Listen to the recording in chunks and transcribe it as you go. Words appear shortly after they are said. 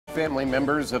Family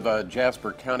members of a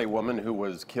Jasper County woman who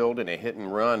was killed in a hit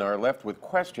and run are left with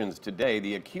questions today.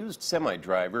 The accused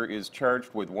semi-driver is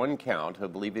charged with one count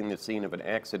of leaving the scene of an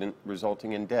accident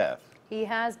resulting in death. He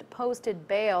has posted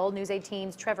bail. News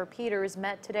 18's Trevor Peters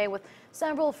met today with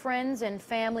several friends and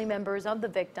family members of the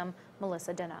victim,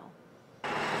 Melissa Deno.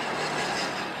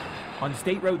 On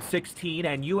State Road 16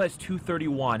 and US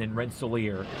 231 in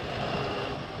Rensselaer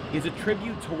is a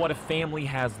tribute to what a family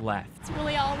has left. It's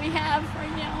really all we have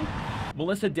right now.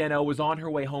 Melissa Deno was on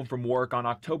her way home from work on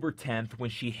October 10th when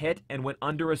she hit and went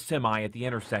under a semi at the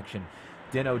intersection.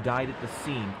 Deno died at the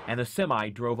scene and the semi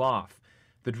drove off.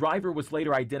 The driver was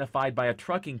later identified by a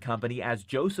trucking company as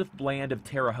Joseph Bland of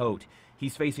Terre Haute.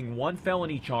 He's facing one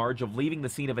felony charge of leaving the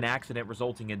scene of an accident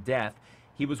resulting in death.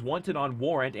 He was wanted on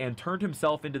warrant and turned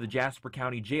himself into the Jasper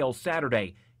County Jail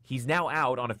Saturday. He's now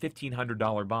out on a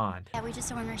 $1,500 bond. Yeah, we just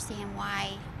don't understand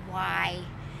why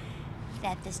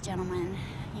that this gentleman,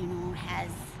 has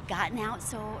gotten out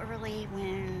so early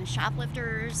when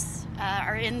shoplifters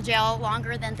are in jail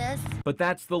longer than this. But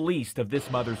that's the least of this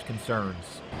mother's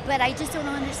concerns. But I just don't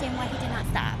understand why he did not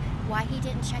stop, why he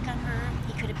didn't check on her.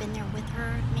 He could have been there with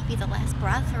her, maybe the last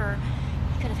breath, or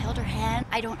he could have held her hand.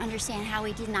 I don't understand how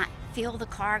he did not feel the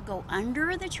car go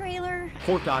under the trailer.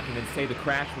 Court documents say the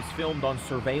crash was filmed on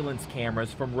surveillance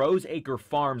cameras from Rose Acre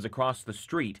Farms across the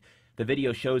street. The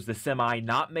video shows the semi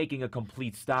not making a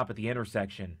complete stop at the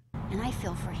intersection. And I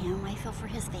feel for him, I feel for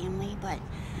his family, but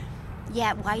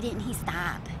yeah, why didn't he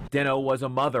stop? Deno was a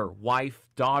mother, wife,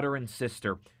 daughter, and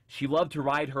sister. She loved to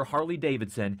ride her Harley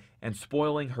Davidson and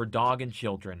spoiling her dog and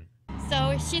children.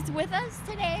 So she's with us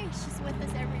today, she's with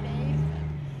us every day.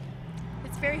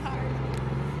 It's very hard.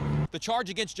 The charge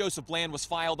against Joseph Bland was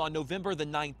filed on November the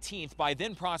 19th by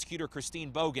then prosecutor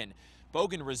Christine Bogan.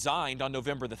 Bogan resigned on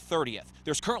November the 30th.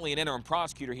 There's currently an interim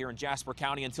prosecutor here in Jasper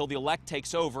County until the elect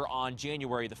takes over on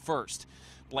January the 1st.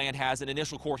 Bland has an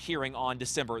initial court hearing on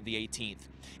December the 18th.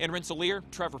 In Rensselaer,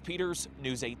 Trevor Peters,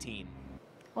 News 18.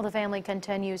 Well, the family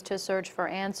continues to search for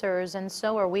answers, and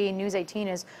so are we. News 18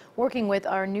 is working with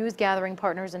our news gathering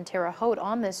partners in Terre Haute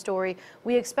on this story.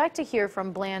 We expect to hear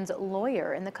from Bland's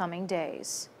lawyer in the coming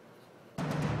days.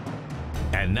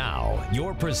 And now,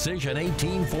 your Precision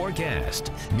 18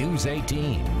 forecast. News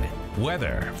 18.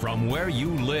 Weather from where you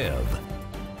live.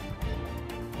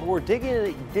 We're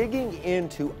digging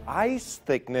into ice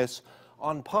thickness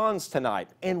on ponds tonight.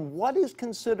 And what is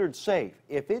considered safe?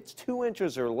 If it's 2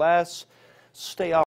 inches or less, stay off.